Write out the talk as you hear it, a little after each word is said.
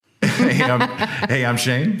I'm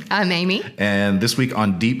Shane. I'm Amy. And this week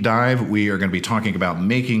on Deep Dive, we are going to be talking about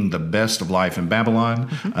making the best of life in Babylon,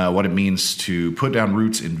 what it means to put down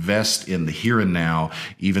roots, invest in the here and now,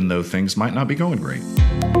 even though things might not be going great.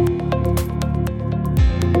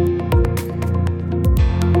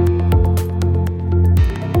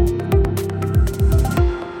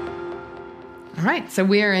 All right, so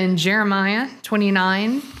we are in Jeremiah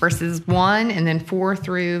 29, verses 1 and then 4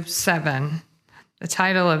 through 7. The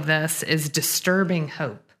title of this is Disturbing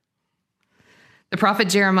Hope. The prophet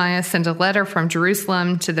Jeremiah sent a letter from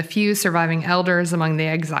Jerusalem to the few surviving elders among the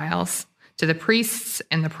exiles, to the priests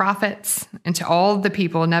and the prophets, and to all the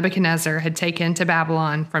people Nebuchadnezzar had taken to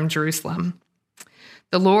Babylon from Jerusalem.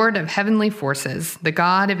 The Lord of heavenly forces, the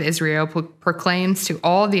God of Israel, proclaims to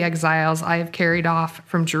all the exiles I have carried off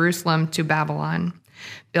from Jerusalem to Babylon: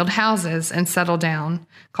 build houses and settle down,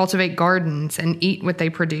 cultivate gardens and eat what they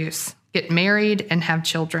produce, get married and have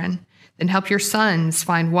children. Then help your sons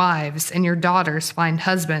find wives and your daughters find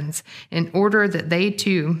husbands, in order that they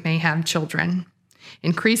too may have children.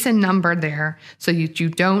 Increase in number there, so that you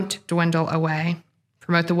don't dwindle away.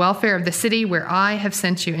 Promote the welfare of the city where I have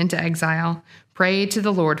sent you into exile. Pray to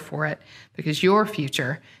the Lord for it, because your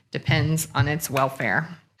future depends on its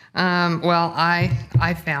welfare.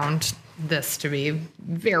 I found this to be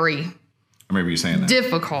very I remember you saying that.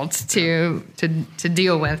 difficult to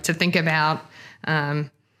deal with, to think about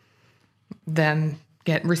them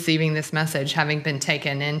receiving this message, having been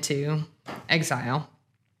taken into exile.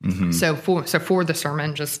 Mm-hmm. So for the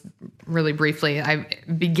sermon, just really briefly, I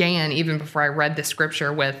began, even before I read the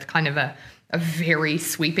scripture, with kind of a very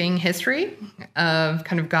sweeping history of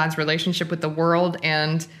kind of God's relationship with the world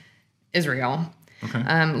and Israel,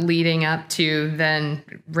 leading up to then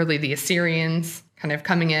really the Assyrians kind of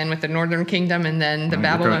coming in with the northern kingdom, and then the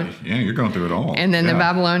Babylon. You're going through it all. And then the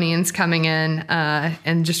Babylonians coming in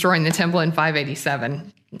and destroying the temple in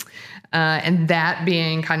 587. And that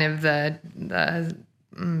being kind of the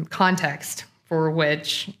context for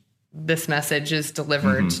which this message is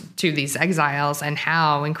delivered to these exiles, and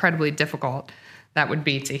how incredibly difficult that would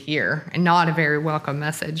be to hear, and not a very welcome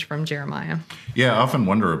message from Jeremiah. Yeah, I often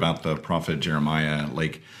wonder about the prophet Jeremiah.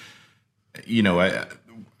 Like,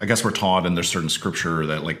 I guess we're taught, and there's certain scripture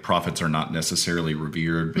that like prophets are not necessarily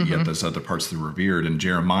revered, but yet there's other parts that are revered. And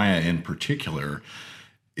Jeremiah in particular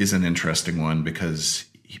is an interesting one, because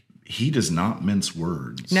he does not mince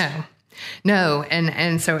words. No,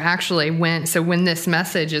 and so actually when this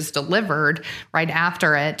message is delivered, right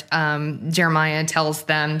after it, Jeremiah tells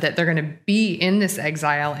them that they're going to be in this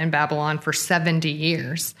exile in Babylon for 70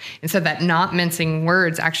 years. And so that not mincing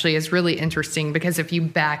words actually is really interesting, because if you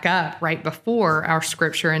back up right before our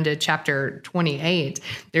scripture into chapter 28,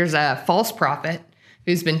 there's a false prophet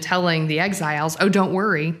who's been telling the exiles, oh, don't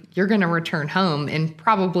worry, you're going to return home in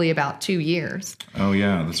probably about 2 years. Oh,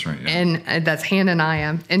 yeah, that's right. Yeah. And that's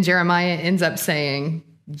Hananiah. And Jeremiah ends up saying,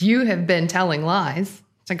 you have been telling lies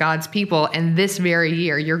to God's people, and this very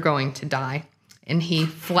year you're going to die. And he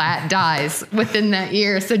flat dies within that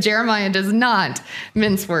year. So Jeremiah does not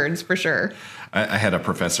mince words, for sure. I had a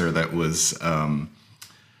professor that was...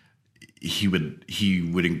 He would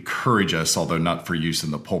encourage us, although not for use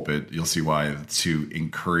in the pulpit, you'll see why, to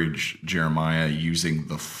encourage Jeremiah using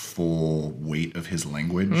the full weight of his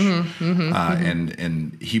language.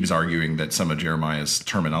 And he was arguing that some of Jeremiah's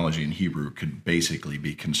terminology in Hebrew could basically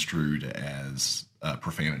be construed as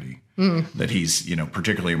profanity. That he's,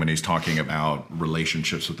 particularly when he's talking about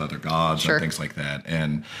relationships with other gods and things like that.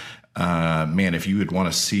 And man, if you would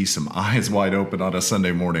want to see some eyes wide open on a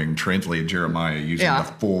Sunday morning, translate Jeremiah using the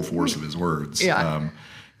full force of his words.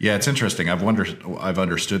 It's interesting. I've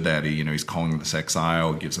understood that he's calling this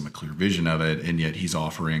exile, gives them a clear vision of it, and yet he's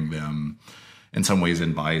offering them, in some ways,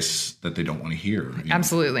 advice that they don't want to hear.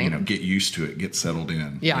 Absolutely. Get used to it, get settled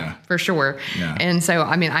in. Yeah, for sure. Yeah. And so,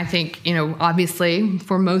 I think, obviously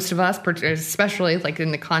for most of us, especially like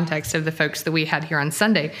in the context of the folks that we had here on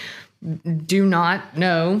Sunday, do not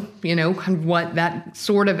know, what that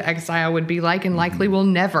sort of exile would be like, and likely will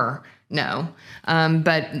never know.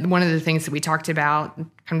 But one of the things that we talked about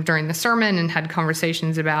kind of during the sermon and had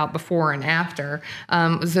conversations about before and after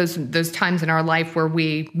was those times in our life where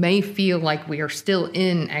we may feel like we are still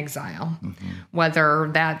in exile, whether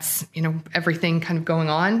that's, everything kind of going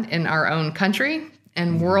on in our own country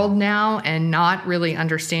and world now, and not really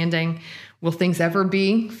understanding, will things ever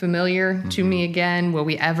be familiar to me again? Will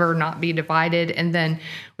we ever not be divided? And then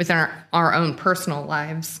within our own personal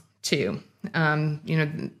lives too.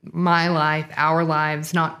 My life, our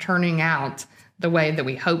lives not turning out the way that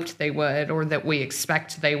we hoped they would, or that we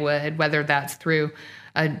expect they would, whether that's through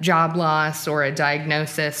a job loss or a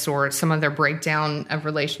diagnosis or some other breakdown of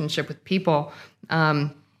relationship with people.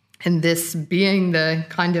 And this being the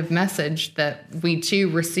kind of message that we too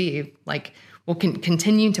receive, like we'll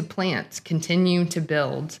continue to plant, continue to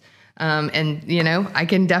build. And, I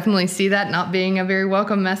can definitely see that not being a very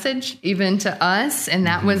welcome message, even to us. And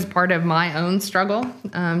that was part of my own struggle,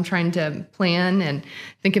 trying to plan and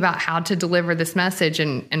think about how to deliver this message.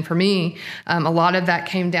 And for me, a lot of that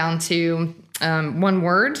came down to one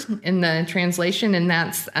word in the translation, and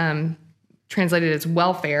that's translated as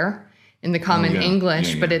welfare in the common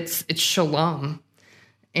English, but it's shalom.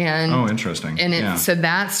 And interesting. And so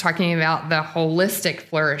that's talking about the holistic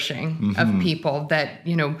flourishing of people that,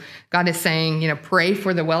 God is saying, pray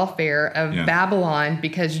for the welfare of Babylon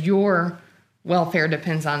because your welfare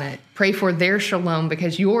depends on it. Pray for their shalom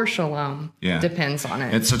because your shalom depends on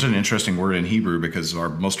it. It's such an interesting word in Hebrew because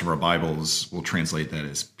most of our Bibles will translate that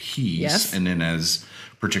as peace. Yes. And then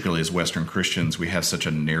particularly as Western Christians, we have such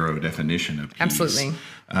a narrow definition of peace. Absolutely.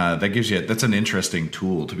 That's an interesting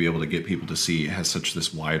tool to be able to get people to see it has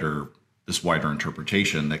this wider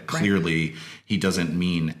interpretation that clearly he doesn't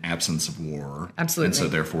mean absence of war. Absolutely. And so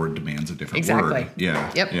therefore it demands a different Exactly. word.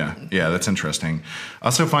 Yeah. Yep. Yeah. That's interesting. I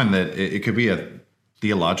also find that it could be a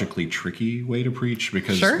theologically tricky way to preach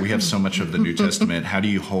because we have so much of the New Testament. How do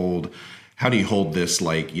you hold this,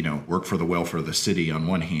 work for the welfare of the city on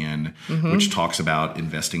one hand, which talks about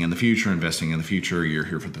investing in the future, you're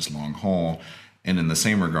here for this long haul. And in the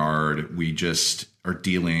same regard, we just are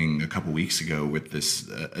dealing a couple weeks ago with this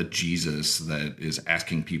a Jesus that is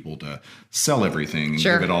asking people to sell everything and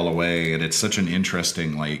give it all away. And it's such an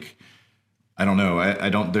interesting, I don't know. I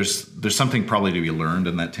don't. There's something probably to be learned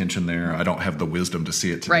in that tension there. I don't have the wisdom to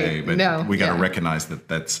see it today, but we got to recognize that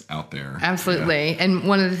that's out there. Absolutely. Yeah. And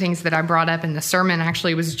one of the things that I brought up in the sermon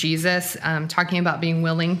actually was Jesus talking about being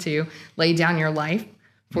willing to lay down your life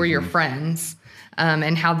for your friends.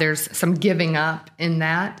 And how there's some giving up in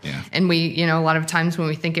that. Yeah. And we, a lot of times when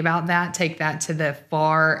we think about that, take that to the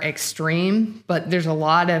far extreme. But there's a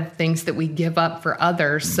lot of things that we give up for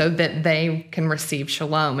others so that they can receive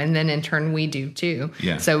shalom. And then in turn, we do too.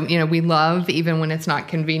 Yeah. So, we love even when it's not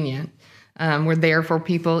convenient. We're there for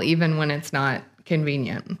people even when it's not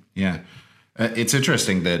convenient. Yeah. It's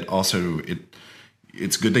interesting that also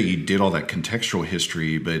it's good that you did all that contextual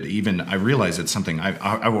history, but even I realize it's something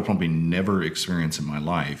I will probably never experience in my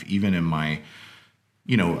life, even in my,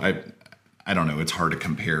 I don't know, it's hard to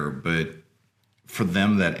compare, but for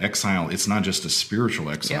them, that exile, it's not just a spiritual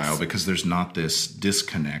exile because there's not this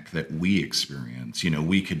disconnect that we experience.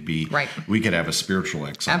 We could have a spiritual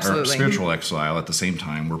exile. Absolutely. Or spiritual exile at the same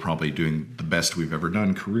time. We're probably doing the best we've ever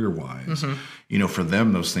done career-wise. For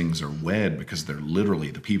them, those things are wed because they're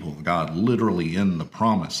literally the people of God, literally in the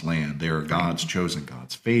promised land. They're God's chosen,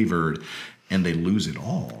 God's favored, and they lose it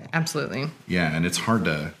all. Absolutely. Yeah, and it's hard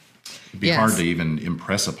to... It'd be hard to even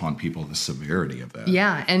impress upon people the severity of that.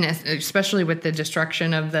 Yeah, and especially with the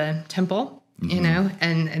destruction of the temple,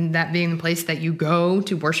 and that being the place that you go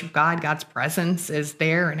to worship God, God's presence is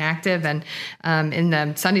there and active. And in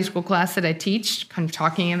the Sunday school class that I teach, kind of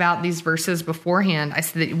talking about these verses beforehand, I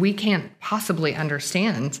said that we can't possibly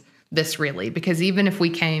understand this really, because even if we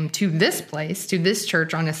came to this place, to this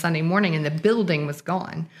church on a Sunday morning and the building was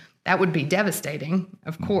gone, that would be devastating,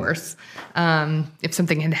 of course, if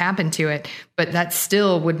something had happened to it. But that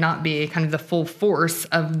still would not be kind of the full force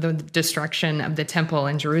of the destruction of the temple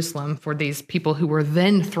in Jerusalem for these people who were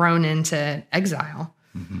then thrown into exile.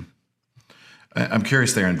 Mm-hmm. I'm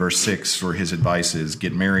curious there in verse 6 where his advice is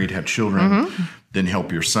get married, have children, then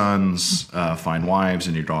help your sons find wives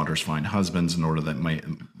and your daughters find husbands in order that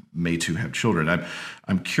may too have children.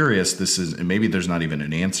 I'm curious. This is, and maybe there's not even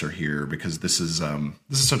an answer here because this is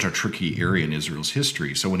such a tricky area in Israel's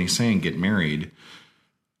history. So when he's saying get married,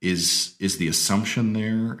 is the assumption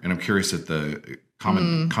there? And I'm curious that the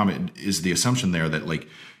comment is the assumption there that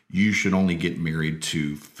you should only get married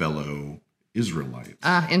to fellow Israelites.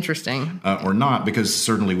 Interesting. Or not, because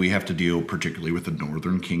certainly we have to deal particularly with the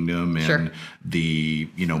northern kingdom and the,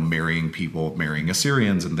 marrying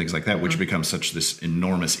Assyrians and things like that, which becomes such this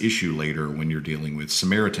enormous issue later when you're dealing with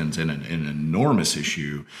Samaritans and an enormous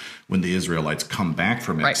issue when the Israelites come back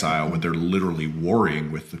from exile, when they're literally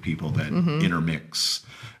warring with the people that intermix.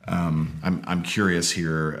 I'm curious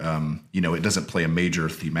here, it doesn't play a major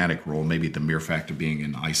thematic role. Maybe the mere fact of being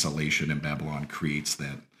in isolation in Babylon creates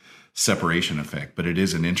that separation effect, but it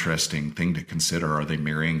is an interesting thing to consider. Are they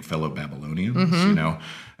marrying fellow Babylonians?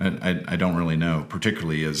 And I don't really know,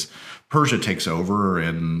 particularly as Persia takes over,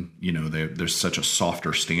 and there's such a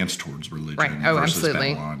softer stance towards religion Right. Oh, versus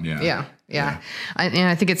absolutely. Babylon. Yeah. And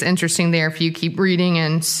I think it's interesting there, if you keep reading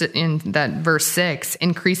in that verse 6,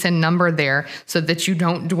 increase in number there so that you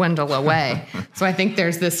don't dwindle away. So I think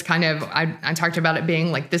there's this kind of, I talked about it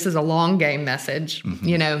being like, this is a long game message.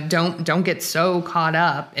 Don't get so caught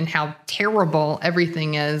up in how terrible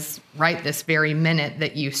everything is right this very minute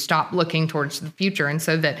that you stop looking towards the future. And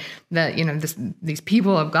so that these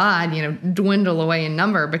people of God, dwindle away in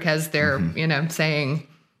number because they're, saying,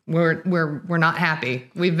 we're not happy.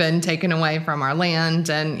 We've been taken away from our land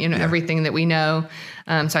and everything that we know.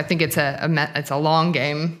 So I think it's a long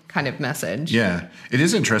game kind of message. Yeah, it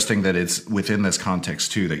is interesting that it's within this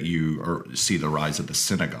context too that you see the rise of the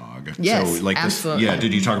synagogue. Yes, so, absolutely.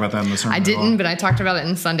 Did you talk about that in the sermon? I didn't, but I talked about it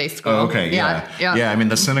in Sunday school. Oh, okay, yeah. I mean,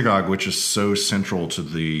 the synagogue, which is so central to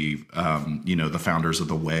the the founders of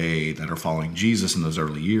the way that are following Jesus in those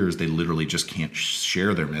early years, they literally just can't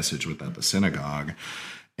share their message without the synagogue.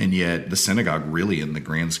 And yet the synagogue really in the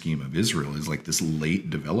grand scheme of Israel is like this late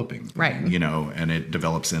developing thing, right. And it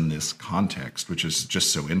develops in this context, which is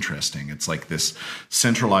just so interesting. It's like this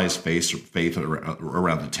centralized faith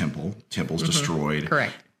around the temple. Temple's destroyed.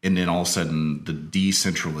 Correct. And then all of a sudden the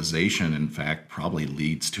decentralization, in fact, probably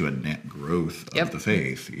leads to a net growth of the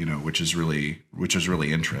faith, which is really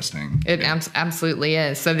interesting. It absolutely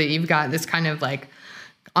is. So that you've got this kind of like,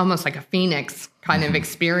 almost like a phoenix kind of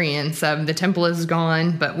experience of the temple is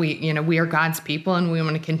gone, but we are God's people and we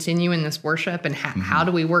want to continue in this worship. And how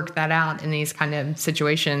do we work that out in these kind of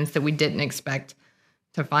situations that we didn't expect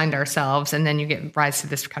to find ourselves? And then you get rise to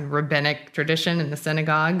this kind of rabbinic tradition in the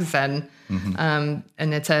synagogues, and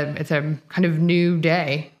it's a kind of new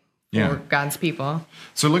day for God's people.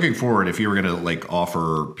 So looking forward, if you were going to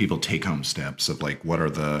offer people take-home steps of what are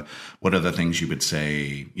the things you would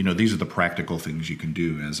say, these are the practical things you can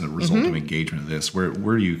do as a result of engagement of this, where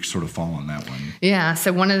do you sort of fall on that one? Yeah.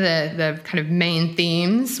 So one of the kind of main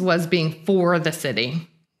themes was being for the city.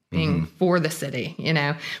 For the city,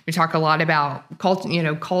 we talk a lot about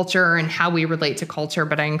culture and how we relate to culture,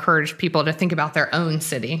 but I encourage people to think about their own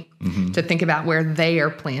city, to think about where they are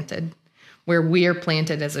planted, where we are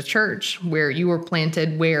planted as a church, where you are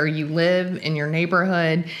planted, where you live in your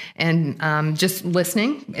neighborhood. And just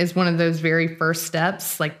listening is one of those very first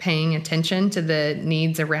steps, like paying attention to the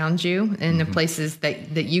needs around you and the places that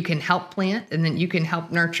you can help plant and that you can help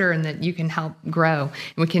nurture and that you can help grow.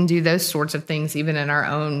 And we can do those sorts of things even in our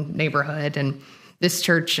own neighborhood. And this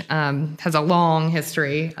church has a long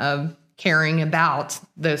history of caring about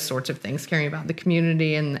those sorts of things, caring about the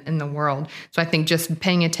community and the world. So I think just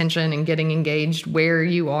paying attention and getting engaged where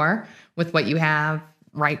you are with what you have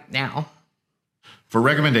right now. For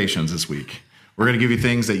recommendations this week, we're going to give you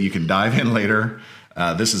things that you can dive in later.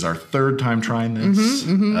 This is our third time trying this.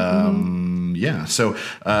 So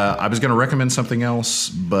I was going to recommend something else,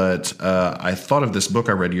 but I thought of this book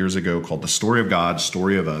I read years ago called The Story of God,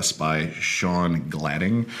 Story of Us by Sean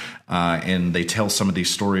Gladding. And they tell some of these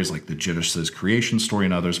stories like the Genesis creation story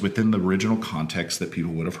and others within the original context that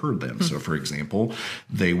people would have heard them. So, for example,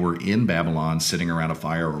 they were in Babylon sitting around a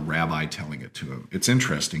fire, a rabbi telling it to them. It's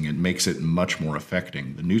interesting. It makes it much more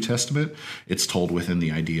affecting. The New Testament, it's told within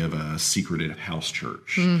the idea of a secretive house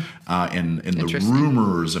church and the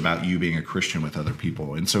rumors about you being a Christian with other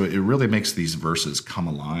people. And so it really makes these verses come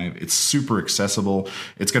alive. It's super accessible.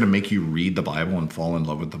 It's going to make you read the Bible and fall in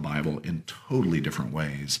love with the Bible in totally different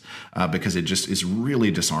ways. Because it just is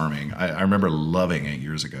really disarming. I remember loving it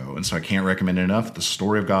years ago, and so I can't recommend it enough. The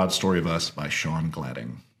Story of God, Story of Us by Sean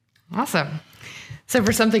Gladding. Awesome. So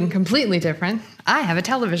for something completely different, I have a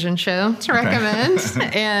television show to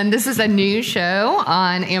recommend. And this is a new show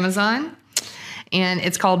on Amazon, and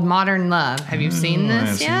it's called Modern Love. Have you seen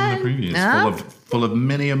this yet? I've seen the previews. Full of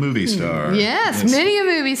many a movie star. Yes, many a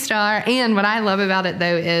movie star. And what I love about it,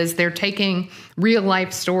 though, is they're taking real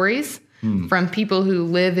life stories from people who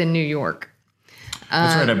live in New York.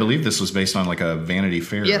 That's right. I believe this was based on like a Vanity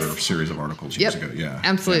Fair series of articles years ago. Yeah,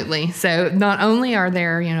 absolutely. Yeah. So not only are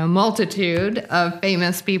there, a multitude of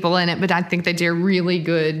famous people in it, but I think they do a really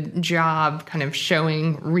good job kind of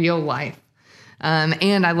showing real life.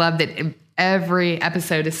 And I love that every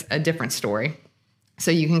episode is a different story.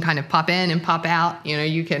 So you can kind of pop in and pop out.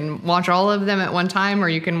 You can watch all of them at one time, or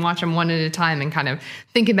you can watch them one at a time and kind of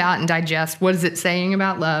think about and digest, what is it saying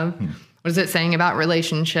about love? What is it saying about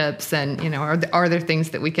relationships? And, are there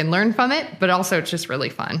things that we can learn from it? But also it's just really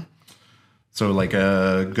fun. So like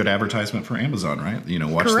a good advertisement for Amazon, right?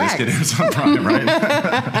 Watch Correct. this, get Amazon Prime, right?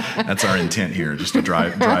 That's our intent here, just to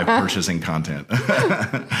drive purchasing content.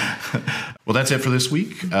 Well, Well, that's it for this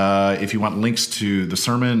week. If you want links to the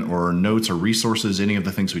sermon or notes or resources, any of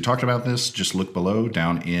the things we talked about this, just look below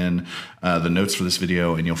down in the notes for this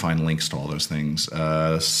video, and you'll find links to all those things.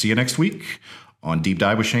 See you next week on Deep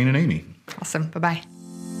Dive with Shane and Amy. Awesome. Bye-bye.